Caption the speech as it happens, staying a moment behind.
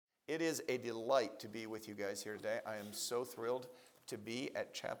It is a delight to be with you guys here today. I am so thrilled to be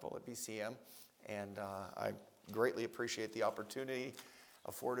at Chapel at BCM, and I greatly appreciate the opportunity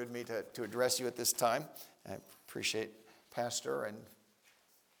afforded me to address you at this time. I appreciate Pastor, and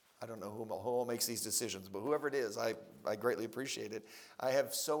I don't know who all makes these decisions, but whoever it is, I greatly appreciate it. I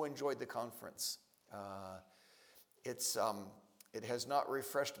have so enjoyed the conference. It has not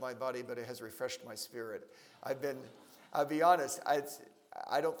refreshed my body, but it has refreshed my spirit. I'll be honest,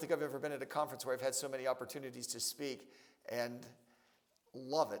 I don't think I've ever been at a conference where I've had so many opportunities to speak and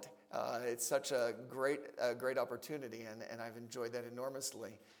love it. It's such a great opportunity, and I've enjoyed that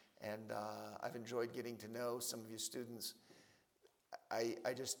enormously. And I've enjoyed getting to know some of you students. I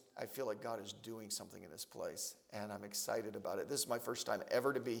feel like God is doing something in this place, and I'm excited about it. This is my first time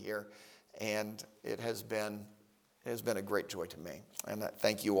ever to be here, and it has been a great joy to me. And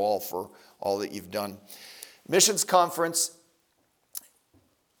thank you all for all that you've done. Missions Conference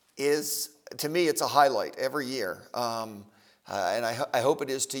to me, it's a highlight every year. And I hope it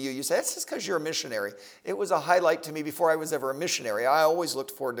is to you. You say, that's just because you're a missionary. It was a highlight to me before I was ever a missionary. I always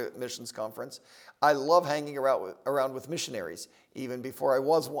looked forward to Missions Conference. I love hanging around with missionaries, even before I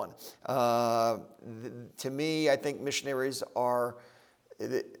was one. To me, I think missionaries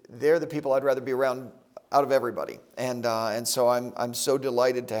they're the people I'd rather be around out of everybody. And so I'm so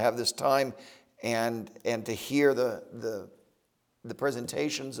delighted to have this time and to hear the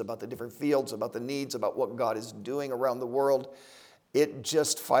presentations about the different fields, about the needs, about what God is doing around the world. It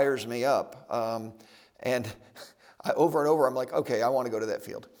just fires me up. And over and over, I'm like, okay, I want to go to that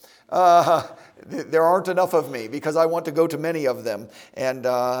field. There aren't enough of me because I want to go to many of them. And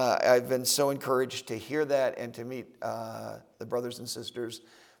I've been so encouraged to hear that and to meet the brothers and sisters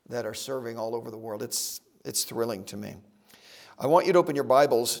that are serving all over the world. It's thrilling to me. I want you to open your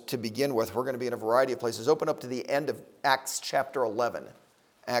Bibles to begin with. We're going to be in a variety of places. Open up to the end of Acts chapter 11.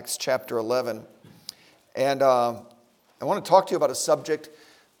 Acts chapter 11. And I want to talk to you about a subject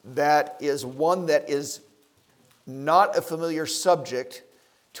that is one that is not a familiar subject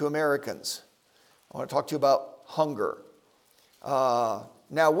to Americans. I want to talk to you about hunger.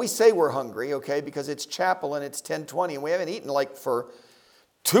 Now, we say we're hungry, okay, because it's chapel and it's 10:20, and we haven't eaten for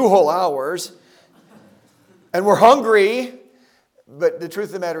 2 whole hours. And we're hungry. But the truth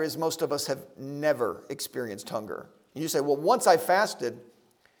of the matter is most of us have never experienced hunger. You say, well, once I fasted,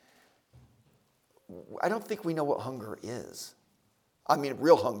 I don't think we know what hunger is. I mean,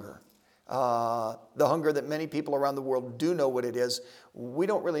 real hunger. The hunger that many people around the world do know what it is. We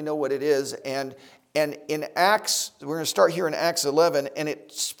don't really know what it is. And in Acts, we're going to start here in Acts 11, and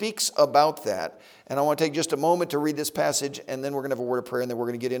it speaks about that. And I want to take just a moment to read this passage, and then we're going to have a word of prayer, and then we're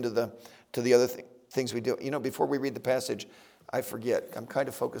going to get into the other things we do. You know, before we read the passage, I forget. I'm kind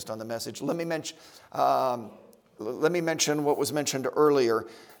of focused on the message. Let me mention what was mentioned earlier.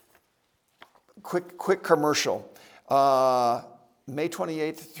 Quick commercial. May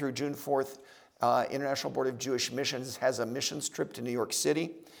 28th through June 4th, International Board of Jewish Missions has a missions trip to New York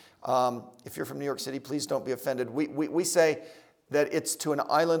City. If you're from New York City, please don't be offended. We say that it's to an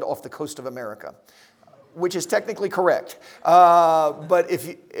island off the coast of America, which is technically correct. But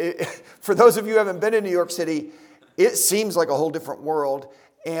for those of you who haven't been in New York City, it seems like a whole different world.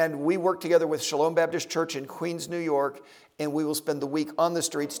 And we work together with Shalom Baptist Church in Queens, New York, and we will spend the week on the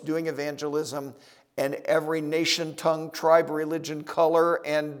streets doing evangelism. And every nation, tongue, tribe, religion, color,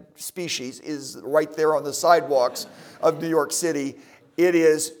 and species is right there on the sidewalks of New York City. It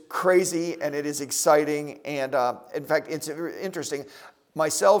is crazy and it is exciting. And in fact, it's interesting.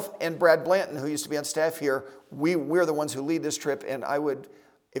 Myself and Brad Blanton, who used to be on staff here, we're the ones who lead this trip. And I would,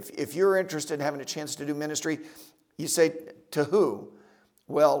 if you're interested in having a chance to do ministry, you say, to who?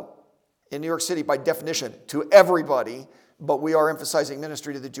 Well, in New York City, by definition, to everybody, but we are emphasizing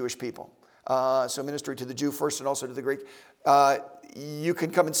ministry to the Jewish people. So ministry to the Jew first and also to the Greek. You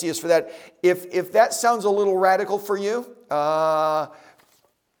can come and see us for that. If that sounds a little radical for you,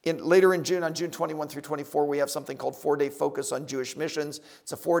 later in June, on June 21 through 24, we have something called 4-Day Focus on Jewish Missions.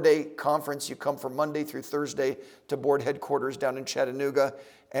 It's a 4-day conference. You come from Monday through Thursday to board headquarters down in Chattanooga,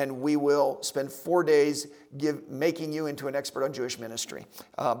 and we will spend 4 days making you into an expert on Jewish ministry.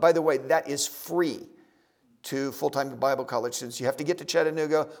 By the way, that is free to full-time Bible college students. You have to get to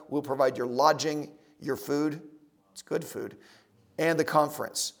Chattanooga. We'll provide your lodging, your food. It's good food. And the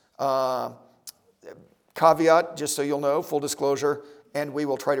conference. Caveat, just so you'll know, full disclosure, and we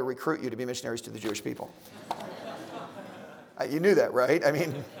will try to recruit you to be missionaries to the Jewish people. You knew that, right? I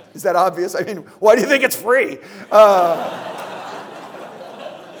mean, is that obvious? I mean, why do you think it's free?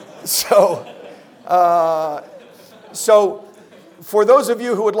 So for those of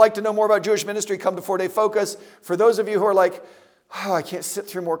you who would like to know more about Jewish ministry, come to 4-Day Focus. For those of you who are like, oh, I can't sit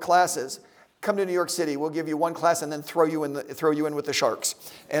through more classes. Come to New York City. We'll give you one class and then throw you in with the Sharks.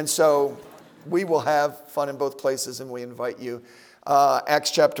 And so we will have fun in both places, and we invite you.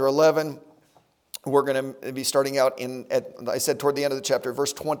 Acts chapter 11. We're going to be starting out I said toward the end of the chapter,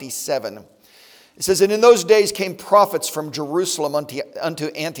 verse 27. It says, and in those days came prophets from Jerusalem unto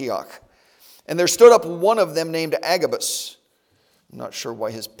Antioch. And there stood up one of them named Agabus. I'm not sure why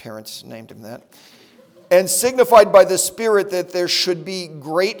his parents named him that. And signified by the Spirit that there should be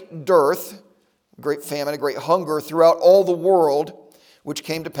great dearth, great famine, a great hunger throughout all the world, which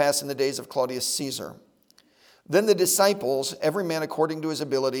came to pass in the days of Claudius Caesar. Then the disciples, every man according to his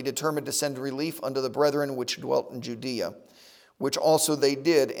ability, determined to send relief unto the brethren which dwelt in Judea, which also they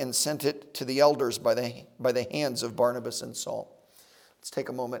did, and sent it to the elders by the hands of Barnabas and Saul. Let's take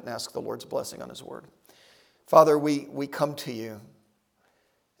a moment and ask the Lord's blessing on his word. Father, we come to you,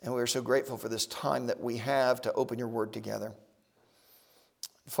 and we are so grateful for this time that we have to open your word together.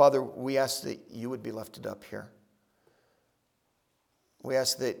 Father, we ask that you would be lifted up here. We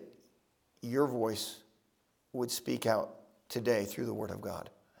ask that your voice would speak out today through the word of God.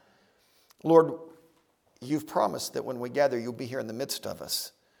 Lord, you've promised that when we gather, you'll be here in the midst of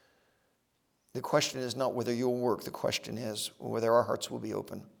us. The question is not whether you'll work. The question is whether our hearts will be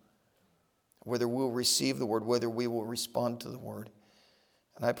open, whether we'll receive the word, whether we will respond to the word.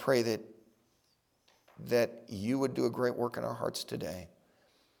 And I pray that you would do a great work in our hearts today,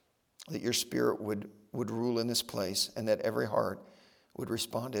 that your Spirit would rule in this place, and that every heart would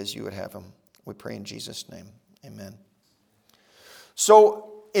respond as you would have them. We pray in Jesus' name. Amen. So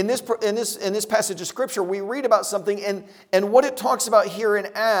in this passage of Scripture, we read about something, and what it talks about here in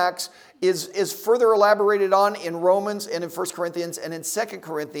Acts is further elaborated on in Romans and in 1 Corinthians and in 2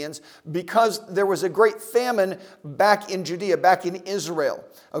 Corinthians, because there was a great famine back in Judea, back in Israel.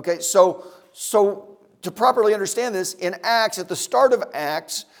 Okay, so to properly understand this, in Acts, at the start of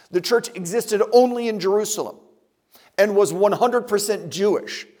Acts, the church existed only in Jerusalem and was 100%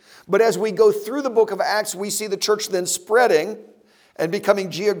 Jewish. But as we go through the book of Acts, we see the church then spreading and becoming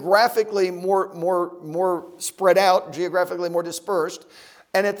geographically more spread out, geographically more dispersed.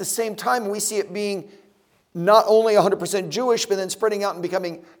 And at the same time, we see it being not only 100% Jewish, but then spreading out and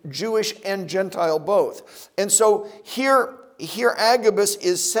becoming Jewish and Gentile both. And so here Agabus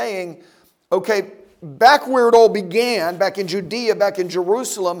is saying, okay, back where it all began, back in Judea, back in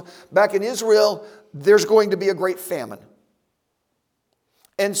Jerusalem, back in Israel, there's going to be a great famine.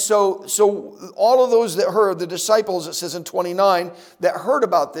 And so all of those that heard, the disciples, it says in 29, that heard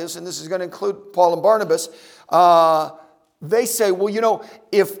about this, and this is going to include Paul and Barnabas, they say, well,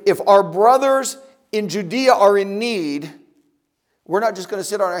 if our brothers in Judea are in need, we're not just going to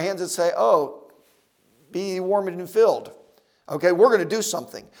sit on our hands and say, oh, be warmed and filled. Okay, we're going to do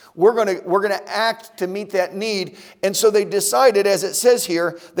something. We're going to act to meet that need. And so they decided, as it says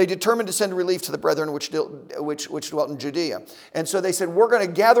here, they determined to send relief to the brethren which dwelt in Judea. And so they said, we're going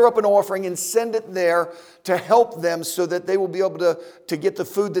to gather up an offering and send it there to help them so that they will be able to get the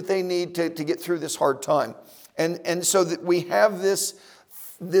food that they need to get through this hard time. And so that we have this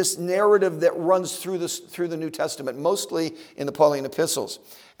narrative that runs through the New Testament, mostly in the Pauline epistles.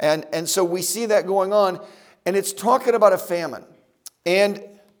 And so we see that going on. And it's talking about a famine. And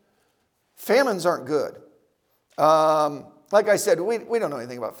famines aren't good. Like I said, we don't know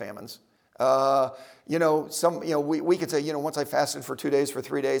anything about famines. We could say, once I fasted for 2 days, for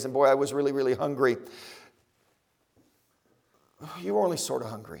 3 days, and boy, I was really, really hungry. You were only sort of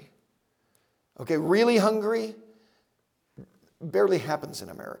hungry. Okay, really hungry barely happens in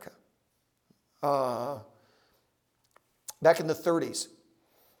America. Back in the 30s,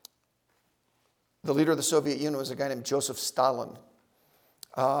 the leader of the Soviet Union was a guy named Joseph Stalin.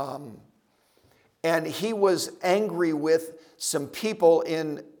 And he was angry with some people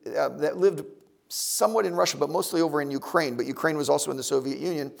that lived somewhat in Russia, but mostly over in Ukraine. But Ukraine was also in the Soviet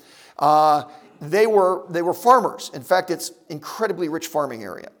Union. They were farmers. In fact, it's an incredibly rich farming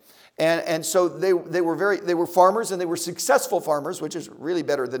area. And so they were farmers, and they were successful farmers, which is really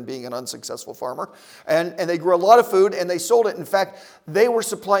better than being an unsuccessful farmer. And they grew a lot of food, and they sold it. In fact, they were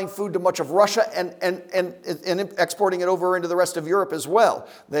supplying food to much of Russia and exporting it over into the rest of Europe as well.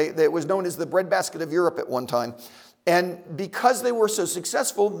 It was known as the breadbasket of Europe at one time. And because they were so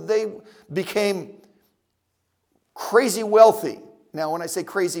successful, they became crazy wealthy. Now, when I say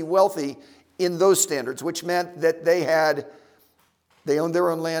crazy wealthy, in those standards, which meant that they owned their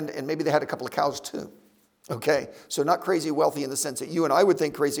own land, and maybe they had a couple of cows too. Okay, so not crazy wealthy in the sense that you and I would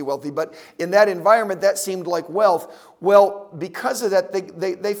think crazy wealthy, but in that environment, that seemed like wealth. Well, because of that,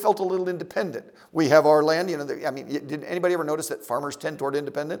 they felt a little independent. We have our land, did anybody ever notice that farmers tend toward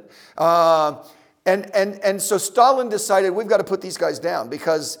independent? And so Stalin decided we've got to put these guys down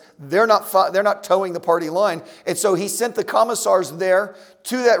because they're not towing the party line. And so he sent the commissars there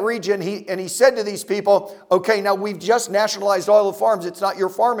to that region. He said to these people, okay, now we've just nationalized all the farms. It's not your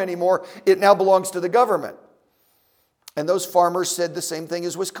farm anymore. It now belongs to the government. And those farmers said the same thing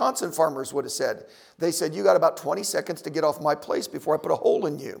as Wisconsin farmers would have said. They said, you got about 20 seconds to get off my place before I put a hole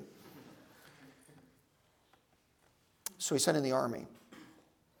in you. So he sent in the army.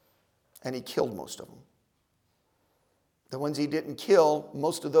 And he killed most of them. The ones he didn't kill,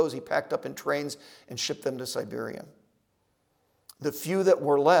 most of those he packed up in trains and shipped them to Siberia. The few that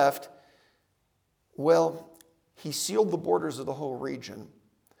were left, well, he sealed the borders of the whole region.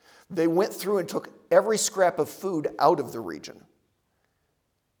 They went through and took every scrap of food out of the region.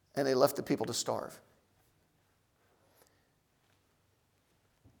 And they left the people to starve.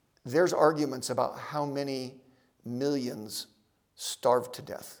 There's arguments about how many millions starved to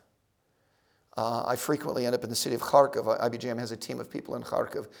death. I frequently end up in the city of Kharkov. IBJM has a team of people in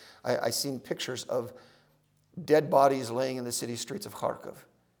Kharkov. I've seen pictures of dead bodies laying in the city streets of Kharkov,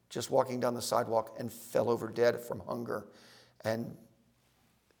 just walking down the sidewalk and fell over dead from hunger. And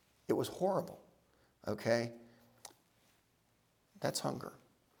it was horrible, okay? That's hunger.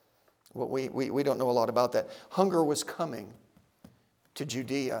 Well, we don't know a lot about that. Hunger was coming to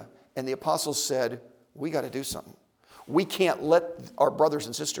Judea, and the apostles said, we got to do something. We can't let our brothers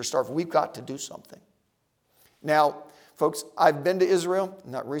and sisters starve. We've got to do something. Now, folks, I've been to Israel,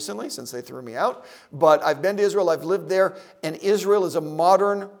 not recently since they threw me out, but I've been to Israel. I've lived there, and Israel is a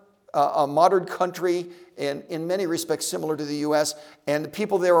modern country and in many respects similar to the U.S., and the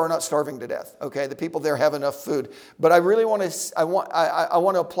people there are not starving to death. Okay, the people there have enough food. But I really want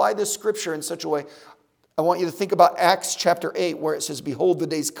to apply this scripture in such a way. I want you to think about Acts chapter 8, where it says, "Behold, the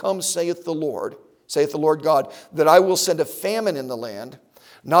days come, saith the Lord God, that I will send a famine in the land,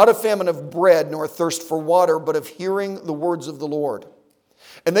 not a famine of bread, nor a thirst for water, but of hearing the words of the Lord.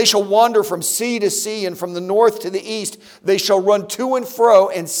 And they shall wander from sea to sea, and from the north to the east. They shall run to and fro,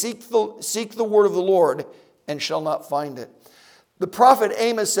 and seek the word of the Lord, and shall not find it." The prophet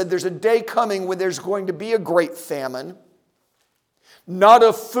Amos said there's a day coming when there's going to be a great famine, not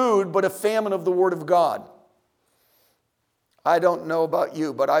of food, but a famine of the word of God. I don't know about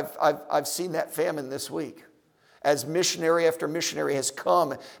you, but I've seen that famine this week. As missionary after missionary has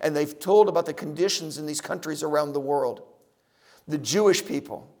come, and they've told about the conditions in these countries around the world. The Jewish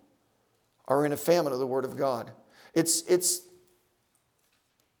people are in a famine of the Word of God. It's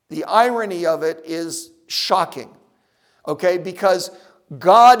the irony of it is shocking, okay? Because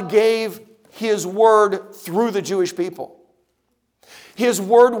God gave His Word through the Jewish people. His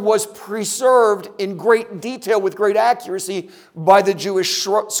word was preserved in great detail with great accuracy by the Jewish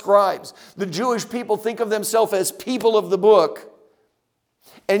scribes. The Jewish people think of themselves as people of the book,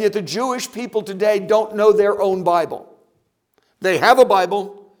 and yet the Jewish people today don't know their own Bible. They have a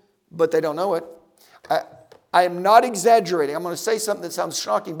Bible, but they don't know it. I am not exaggerating. I'm going to say something that sounds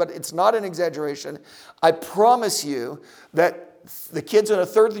shocking, but it's not an exaggeration. I promise you that the kids in a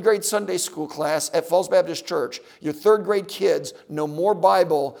third grade Sunday school class at Falls Baptist Church, your third grade kids know more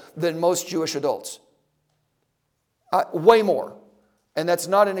Bible than most Jewish adults. Way more. And that's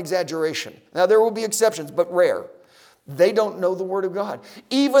not an exaggeration. Now, there will be exceptions, but rare. They don't know the Word of God.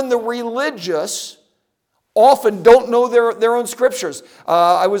 Even the religious often don't know their own scriptures.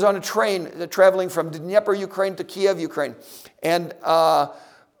 I was on a train traveling from Dnieper, Ukraine to Kiev, Ukraine. And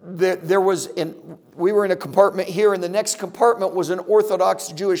we were in a compartment here, and the next compartment was an Orthodox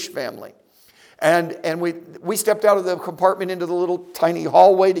Jewish family. And we stepped out of the compartment into the little tiny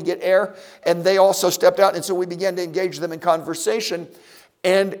hallway to get air, and they also stepped out, and so we began to engage them in conversation.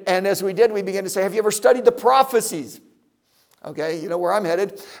 And as we did, we began to say, "Have you ever studied the prophecies?" Okay, you know where I'm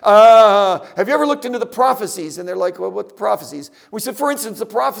headed. "Have you ever looked into the prophecies?" And they're like, "Well, what prophecies?" We said, "For instance, the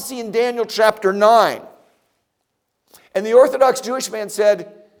prophecy in Daniel chapter 9. And the Orthodox Jewish man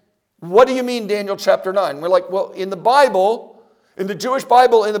said, "What do you mean, Daniel chapter 9? We're like, "Well, in the Bible, in the Jewish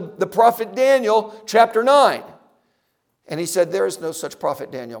Bible, in the prophet Daniel chapter 9. And he said, "There is no such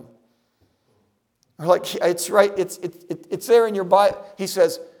prophet Daniel." We're like, "It's right, it's there in your Bible." He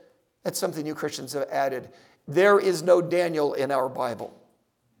says, "That's something you Christians have added. There is no Daniel in our Bible."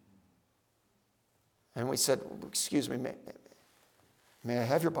 And we said, "Excuse me, may I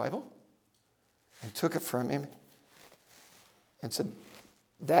have your Bible?" And took it from him and said,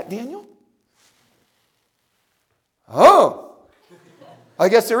 "That Daniel? Oh, I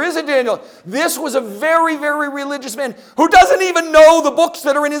guess there is a Daniel." This was a very, very religious man who doesn't even know the books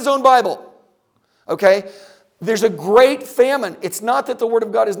that are in his own Bible. Okay? There's a great famine. It's not that the Word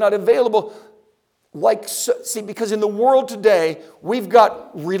of God is not available. See, because in the world today, we've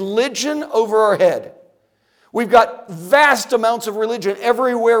got religion over our head. We've got vast amounts of religion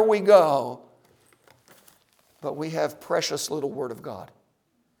everywhere we go. But we have precious little Word of God.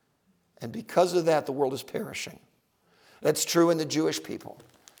 And because of that, the world is perishing. That's true in the Jewish people.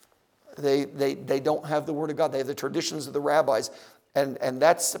 They don't have the Word of God. They have the traditions of the rabbis. And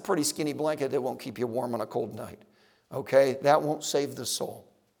that's a pretty skinny blanket that won't keep you warm on a cold night. Okay? That won't save the soul.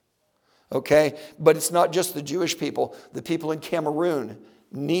 Okay? But it's not just the Jewish people. The people in Cameroon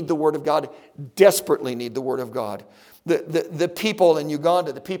need the Word of God, desperately need the Word of God. The people in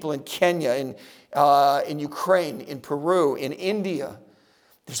Uganda, the people in Kenya, in Ukraine, in Peru, in India,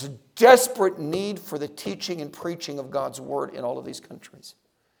 there's a desperate need for the teaching and preaching of God's Word in all of these countries.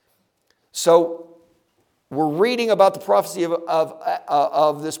 So we're reading about the prophecy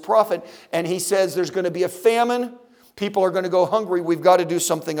of this prophet, and he says there's going to be a famine. People are going to go hungry. We've got to do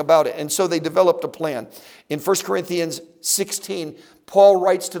something about it. And so they developed a plan. In 1 Corinthians 16, Paul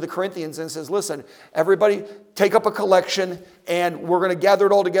writes to the Corinthians and says, listen, everybody take up a collection, and we're going to gather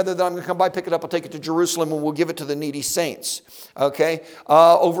it all together. Then I'm going to come by, pick it up, I'll take it to Jerusalem, and we'll give it to the needy saints. Okay?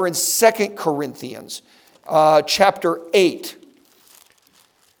 Over in 2 Corinthians chapter 8,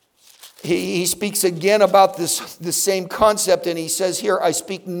 he speaks again about this same concept, and he says here, I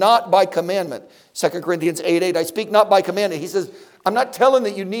speak not by commandment. 2 Corinthians 8:8, I speak not by commandment. He says, I'm not telling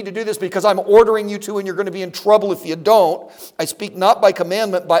that you need to do this because I'm ordering you to and you're going to be in trouble if you don't. I speak not by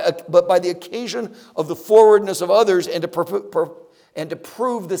commandment, but by the occasion of the forwardness of others and to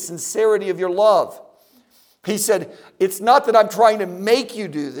prove the sincerity of your love. He said, it's not that I'm trying to make you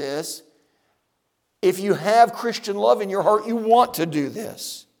do this. If you have Christian love in your heart, you want to do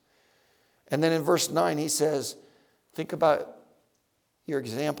this. And then in verse 9 he says, think about your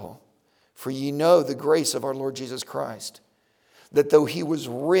example. For ye know the grace of our Lord Jesus Christ, that though he was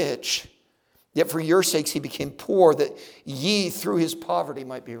rich, yet for your sakes he became poor, that ye through his poverty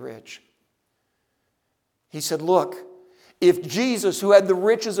might be rich. He said, look, if Jesus, who had the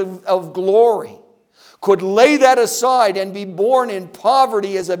riches of glory, could lay that aside and be born in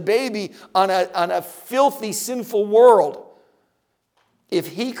poverty as a baby on a filthy, sinful world, if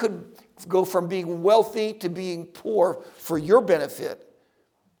he could go from being wealthy to being poor for your benefit,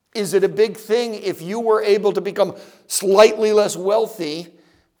 is it a big thing if you were able to become slightly less wealthy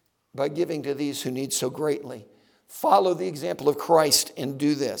by giving to these who need so greatly? Follow the example of Christ and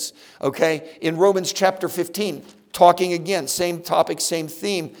do this. Okay? In Romans chapter 15, talking again, same topic, same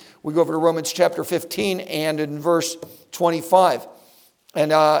theme. We go over to Romans chapter 15 and in verse 25.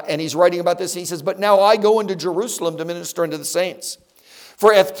 And he's writing about this. He says, but now I go into Jerusalem to minister unto the saints.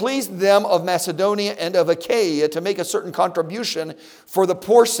 For it hath pleased them of Macedonia and of Achaia to make a certain contribution for the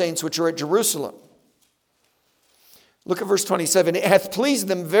poor saints which are at Jerusalem. Look at verse 27. It hath pleased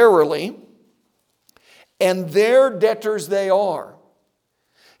them verily, and their debtors they are.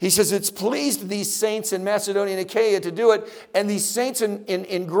 He says it's pleased these saints in Macedonia and Achaia to do it, and these saints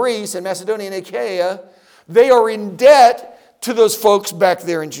in Greece and Macedonia and Achaia, they are in debt to those folks back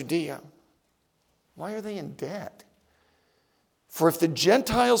there in Judea. Why are they in debt? For if the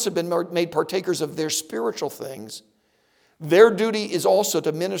Gentiles have been made partakers of their spiritual things, their duty is also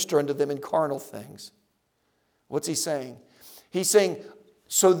to minister unto them in carnal things. What's he saying? He's saying,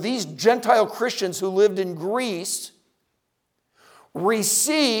 so these Gentile Christians who lived in Greece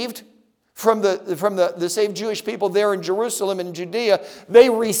received from the saved Jewish people there in Jerusalem and Judea, they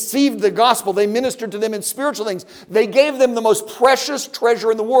received the gospel. They ministered to them in spiritual things. They gave them the most precious treasure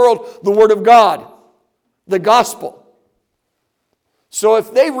in the world, the Word of God, the gospel. So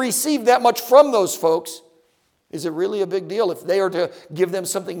if they receive that much from those folks, is it really a big deal if they are to give them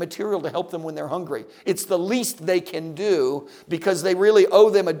something material to help them when they're hungry? It's the least they can do because they really owe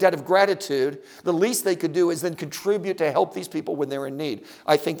them a debt of gratitude. The least they could do is then contribute to help these people when they're in need.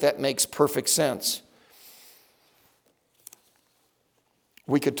 I think that makes perfect sense.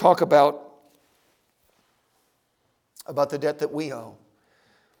 We could talk about the debt that we owe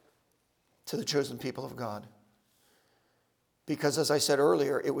to the chosen people of God. Because as I said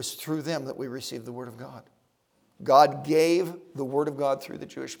earlier, it was through them that we received the Word of God. God gave the Word of God through the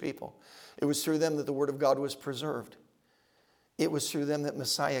Jewish people. It was through them that the Word of God was preserved. It was through them that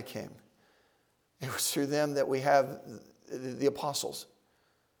Messiah came. It was through them that we have the apostles.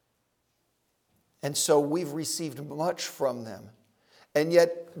 And so we've received much from them. And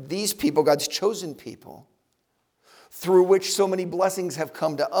yet these people, God's chosen people, through which so many blessings have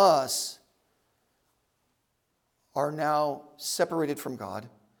come to us, are now separated from God.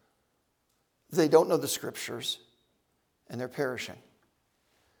 They don't know the Scriptures, and they're perishing.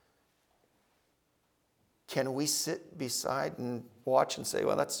 Can we sit beside and watch and say,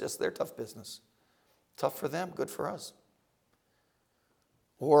 well, that's just their tough business? Tough for them, good for us.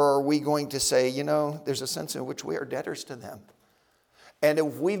 Or are we going to say, there's a sense in which we are debtors to them? And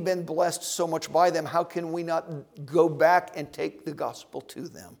if we've been blessed so much by them, how can we not go back and take the gospel to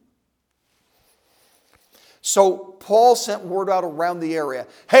them? So Paul sent word out around the area.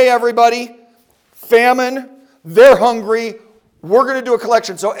 Hey, everybody, famine, they're hungry. We're going to do a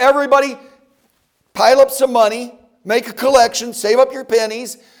collection. So everybody, pile up some money, make a collection, save up your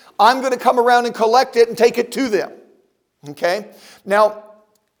pennies. I'm going to come around and collect it and take it to them. Okay? Now,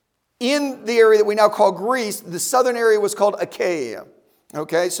 in the area that we now call Greece, the southern area was called Achaia.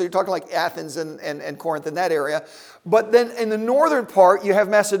 Okay, so you're talking like Athens and Corinth in that area. But then in the northern part, you have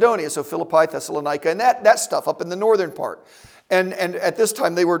Macedonia, so Philippi, Thessalonica, and that stuff up in the northern part. And at this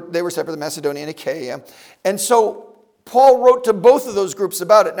time, they were separate, Macedonia and Achaia. And so Paul wrote to both of those groups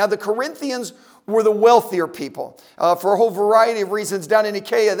about it. Now, the Corinthians were the wealthier people. For a whole variety of reasons, down in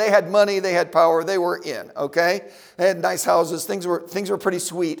Achaia, they had money, they had power, they were in, okay? They had nice houses, things were pretty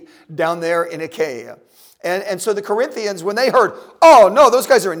sweet down there in Achaia. And so the Corinthians, when they heard, oh, no, those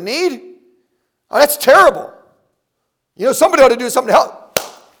guys are in need? Oh, that's terrible. Somebody ought to do something to help.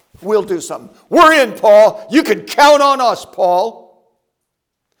 We'll do something. We're in, Paul. You can count on us, Paul.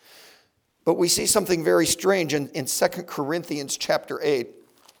 But we see something very strange in 2 Corinthians chapter 8.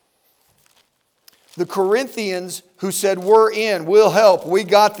 The Corinthians who said, we're in, we'll help, we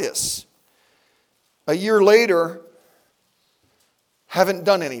got this, a year later, haven't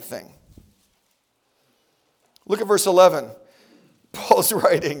done anything. Look at verse 11. Paul's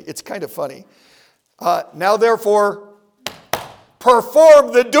writing, it's kind of funny. Now therefore,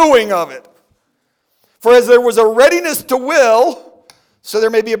 perform the doing of it. For as there was a readiness to will, so there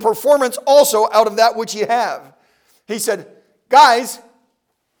may be a performance also out of that which ye have. He said, guys,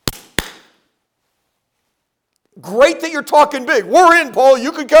 great that you're talking big. We're in, Paul.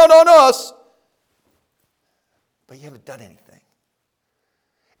 You can count on us. But you haven't done anything.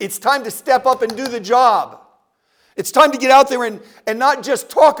 It's time to step up and do the job. It's time to get out there and not just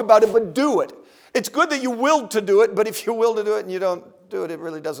talk about it, but do it. It's good that you willed to do it, but if you will to do it and you don't do it, it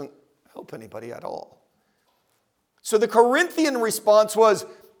really doesn't help anybody at all. So the Corinthian response was,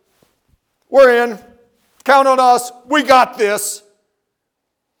 we're in, count on us, we got this.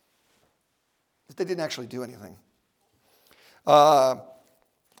 But they didn't actually do anything.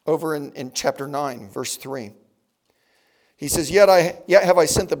 Over in chapter 9, verse 3. He says, Yet have I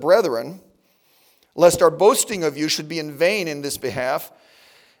sent the brethren, lest our boasting of you should be in vain in this behalf.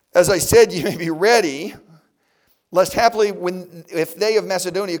 As I said, you may be ready, lest haply if they of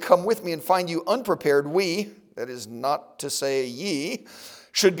Macedonia come with me and find you unprepared, we, that is not to say ye,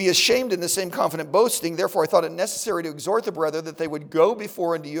 should be ashamed in the same confident boasting. Therefore I thought it necessary to exhort the brethren that they would go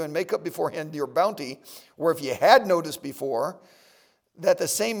before unto you and make up beforehand your bounty, where if ye had noticed before, that the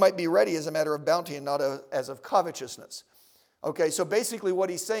same might be ready as a matter of bounty and not as of covetousness. Okay, so basically what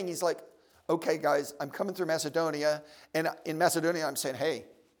he's saying, he's like, okay, guys, I'm coming through Macedonia, and in Macedonia, I'm saying, hey,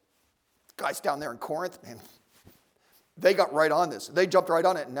 guys down there in Corinth, man, they got right on this. They jumped right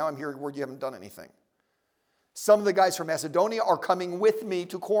on it, and now I'm hearing word you haven't done anything. Some of the guys from Macedonia are coming with me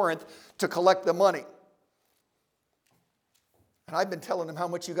to Corinth to collect the money. And I've been telling them how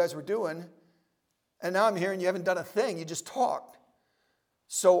much you guys were doing, and now I'm hearing you haven't done a thing. You just talked.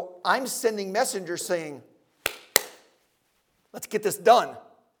 So I'm sending messengers saying, let's get this done.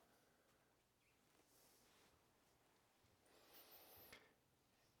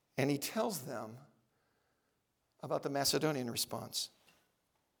 And he tells them about the Macedonian response.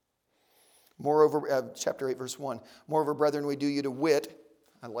 Moreover, chapter 8, verse 1. Moreover, brethren, we do you to wit.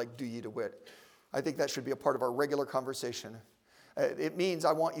 I like do you to wit. I think that should be a part of our regular conversation. It means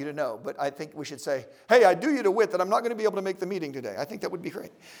I want you to know, but I think we should say, hey, I do you to wit that I'm not going to be able to make the meeting today. I think that would be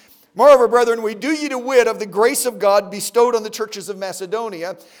great. Moreover, brethren, we do you to wit of the grace of God bestowed on the churches of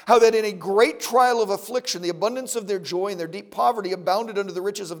Macedonia, how that in a great trial of affliction, the abundance of their joy and their deep poverty abounded unto the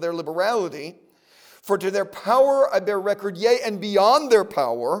riches of their liberality. For to their power I bear record, yea, and beyond their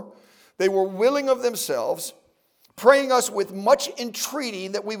power, they were willing of themselves, praying us with much entreaty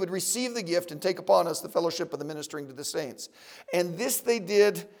that we would receive the gift and take upon us the fellowship of the ministering to the saints. And this they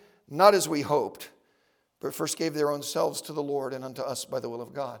did not as we hoped, but first gave their own selves to the Lord and unto us by the will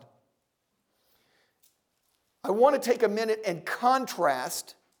of God. I want to take a minute and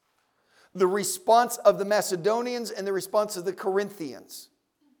contrast the response of the Macedonians and the response of the Corinthians.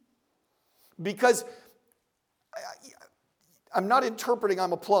 Because I'm not interpreting,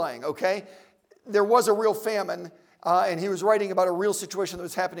 I'm applying, okay? There was a real famine, and he was writing about a real situation that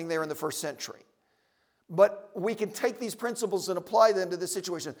was happening there in the first century. But we can take these principles and apply them to this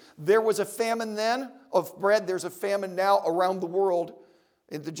situation. There was a famine then of bread. There's a famine now around the world.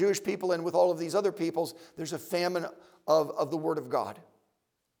 In the Jewish people and with all of these other peoples, there's a famine of the Word of God.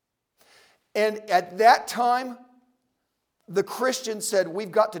 And at that time, the Christians said,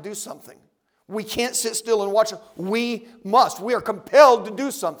 we've got to do something. We can't sit still and watch. We must. We are compelled to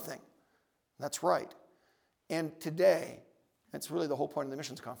do something. That's right. And today, that's really the whole point of the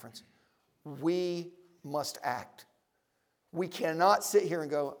missions conference, we must act. We cannot sit here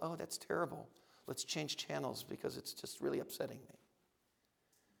and go, oh, that's terrible. Let's change channels because it's just really upsetting me.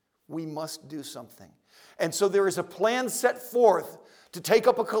 We must do something. And so there is a plan set forth to take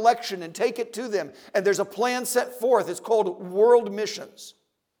up a collection and take it to them. And there's a plan set forth. It's called World Missions.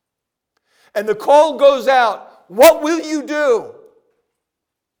 And the call goes out, what will you do?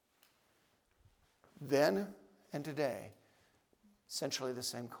 Then and today, essentially the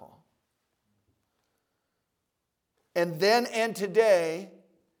same call. And then and today,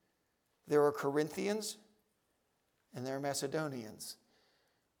 there are Corinthians and there are Macedonians.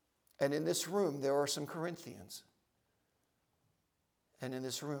 And in this room, there are some Corinthians. And in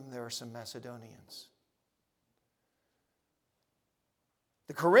this room, there are some Macedonians.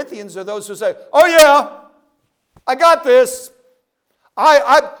 The Corinthians are those who say, oh yeah, I got this.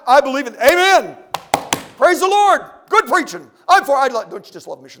 I believe it. Amen. Praise the Lord. Good preaching. Don't you just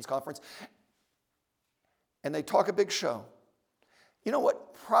love missions conference? And they talk a big show. You know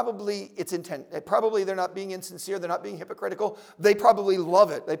what? Probably it's intent. Probably they're not being insincere. They're not being hypocritical. They probably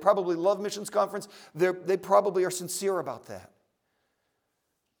love it. They probably love missions conference. They probably are sincere about that.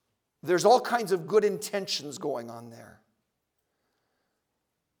 There's all kinds of good intentions going on there.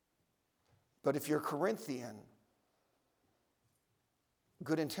 But if you're Corinthian,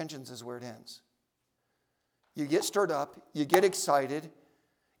 good intentions is where it ends. You get stirred up. You get excited.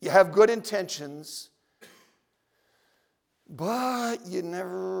 You have good intentions. But you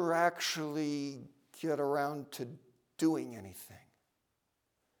never actually get around to doing anything.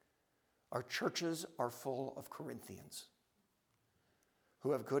 Our churches are full of Corinthians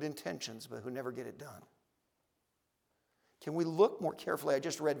who have good intentions but who never get it done. Can we look more carefully? I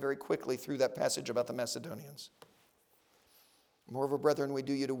just read very quickly through that passage about the Macedonians. Moreover, brethren, we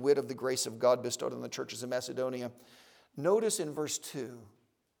do you to wit of the grace of God bestowed on the churches of Macedonia. Notice in verse 2,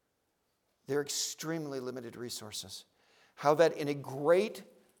 their extremely limited resources. How that in a great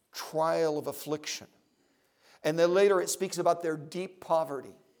trial of affliction, and then later it speaks about their deep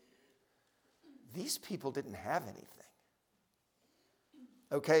poverty. These people didn't have anything.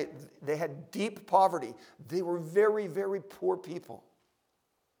 Okay, they had deep poverty. They were very, very poor people.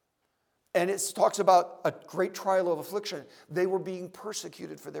 And it talks about a great trial of affliction. They were being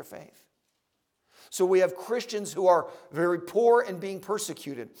persecuted for their faith. So we have Christians who are very poor and being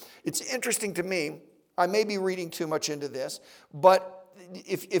persecuted. It's interesting to me. I may be reading too much into this, but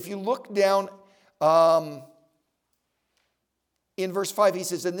if you look down in verse 5, he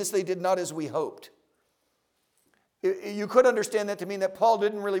says, "And this they did not as we hoped." You could understand that to mean that Paul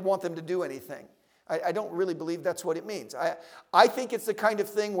didn't really want them to do anything. I don't really believe that's what it means. I think it's the kind of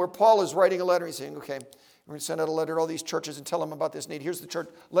thing where Paul is writing a letter. He's saying, okay, we're going to send out a letter to all these churches and tell them about this need. Here's the church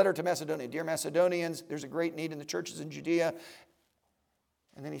letter to Macedonia. Dear Macedonians, there's a great need in the churches in Judea.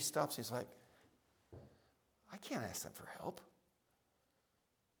 And then he stops. He's like, I can't ask them for help.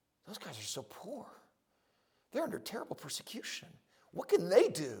 Those guys are so poor. They're under terrible persecution. What can they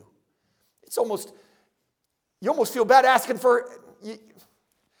do? You almost feel bad asking for,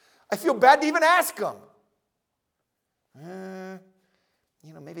 I feel bad to even ask them.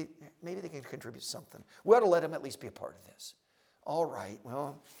 Maybe they can contribute something. We ought to let them at least be a part of this. All right,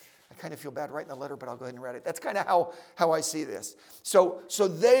 well, I kind of feel bad writing the letter, but I'll go ahead and write it. That's kind of how I see this. So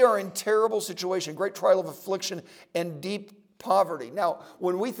they are in terrible situation, great trial of affliction and deep poverty. Now,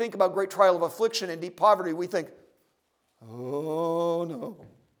 when we think about great trial of affliction and deep poverty, we think, oh no,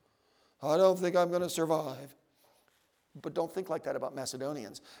 I don't think I'm going to survive. But don't think like that about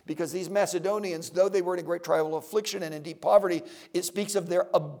Macedonians. Because these Macedonians, though they were in a great trial of affliction and in deep poverty, it speaks of their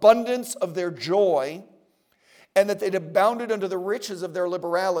abundance of their joy and that they'd abounded unto the riches of their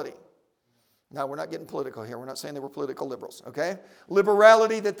liberality. Now, we're not getting political here. We're not saying they were political liberals, okay?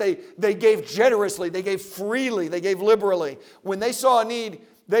 Liberality that they gave generously, they gave freely, they gave liberally. When they saw a need,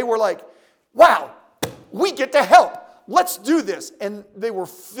 they were like, wow, we get to help. Let's do this. And they were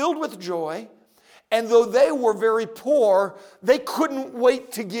filled with joy. And though they were very poor, they couldn't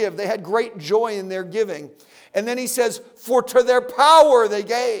wait to give. They had great joy in their giving. And then he says, for to their power they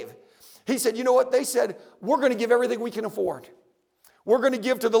gave. He said, you know what? They said, we're going to give everything we can afford. We're going to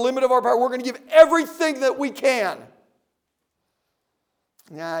give to the limit of our power. We're going to give everything that we can.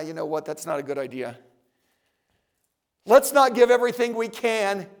 Nah, you know what? That's not a good idea. Let's not give everything we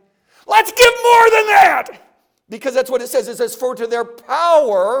can. Let's give more than that. Because that's what it says. It says, for to their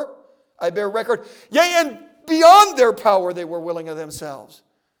power I bear record. Yea, and beyond their power they were willing of themselves.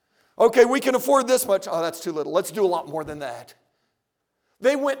 Okay, we can afford this much. Oh, that's too little. Let's do a lot more than that.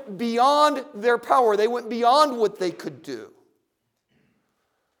 They went beyond their power. They went beyond what they could do.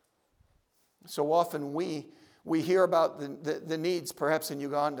 So often we hear about the needs, perhaps in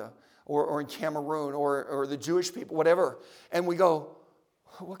Uganda or in Cameroon or the Jewish people, whatever. And we go,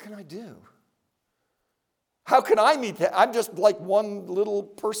 what can I do? How can I meet that? I'm just like one little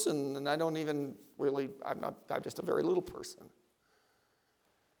person, and I don't even really, I'm just a very little person.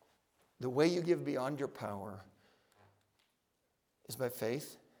 The way you give beyond your power is by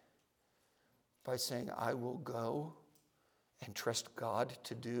faith, by saying, I will go and trust God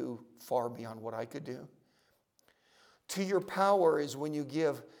to do far beyond what I could do. To your power is when you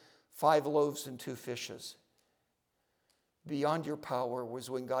give 5 loaves and 2 fishes. Beyond your power was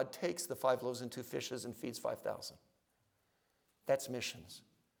when God takes the 5 loaves and 2 fishes and feeds 5,000. That's missions.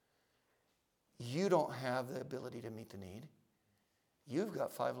 You don't have the ability to meet the need. You've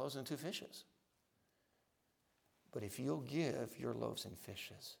got 5 loaves and 2 fishes. But if you'll give your loaves and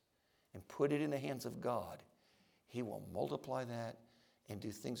fishes and put it in the hands of God, He will multiply that and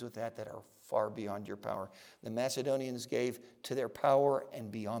do things with that are far beyond your power. The Macedonians gave to their power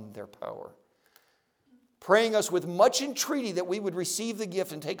and beyond their power, praying us with much entreaty that we would receive the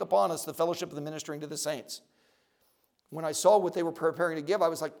gift and take upon us the fellowship of the ministering to the saints. When I saw what they were preparing to give, I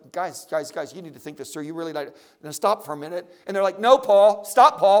was like, guys, you need to think this through. You really like, now stop for a minute. And they're like, no, Paul,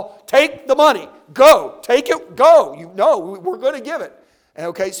 stop, Paul. Take the money. Go. Take it. Go. We're going to give it. And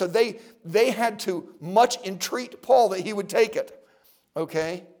okay, so they had to much entreat Paul that he would take it.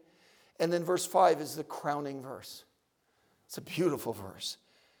 Okay? And then verse 5 is the crowning verse. It's a beautiful verse.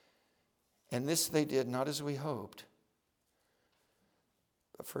 And this they did not as we hoped,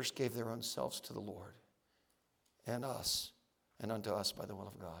 but first gave their own selves to the Lord and us, and unto us by the will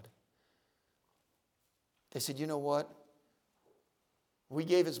of God. They said, you know what? We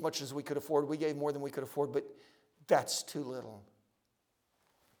gave as much as we could afford. We gave more than we could afford, but that's too little.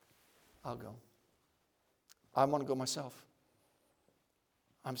 I'll go. I want to go myself.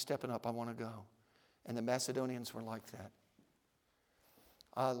 I'm stepping up. I want to go. And the Macedonians were like that.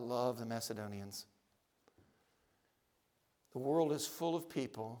 I love the Macedonians. The world is full of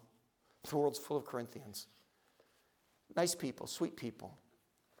people. The world's full of Corinthians. Nice people, sweet people,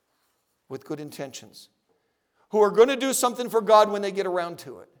 with good intentions, who are going to do something for God when they get around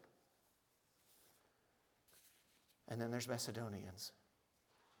to it. And then there's Macedonians.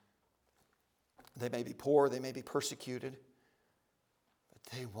 They may be poor, they may be persecuted,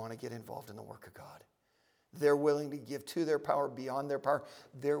 but they want to get involved in the work of God. They're willing to give to their power, beyond their power.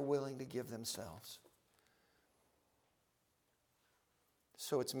 They're willing to give themselves.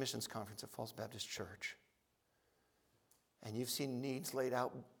 So it's a missions conference at Falls Baptist Church. And you've seen needs laid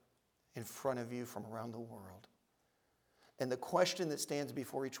out in front of you from around the world. And the question that stands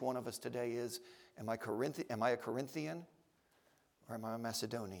before each one of us today is, am I a Corinthian or am I a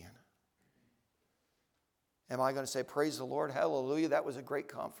Macedonian? Am I going to say, praise the Lord, hallelujah, that was a great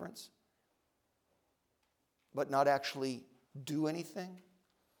conference, but not actually do anything?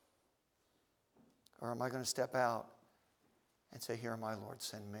 Or am I going to step out and say, here am I, Lord,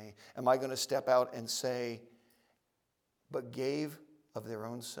 send me? Am I going to step out and say, but gave of their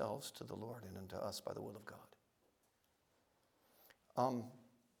own selves to the Lord and unto us by the will of God?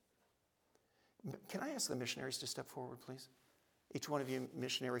 Can I ask the missionaries to step forward, please? Each one of you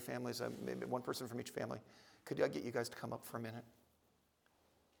missionary families, maybe one person from each family. Could I get you guys to come up for a minute?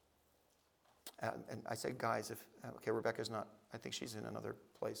 And I say guys, okay, Rebecca's not, I think she's in another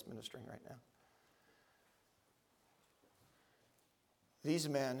place ministering right now. These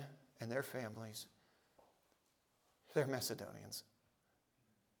men and their families, they're Macedonians.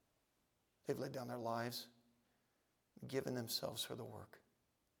 They've laid down their lives, given themselves for the work.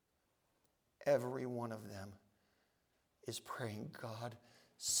 Every one of them is praying, God,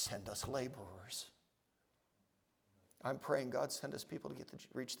 send us laborers. I'm praying, God, send us people to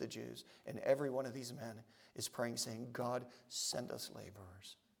reach the Jews. And every one of these men is praying, saying, God, send us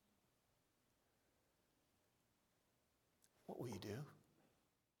laborers. What will you do?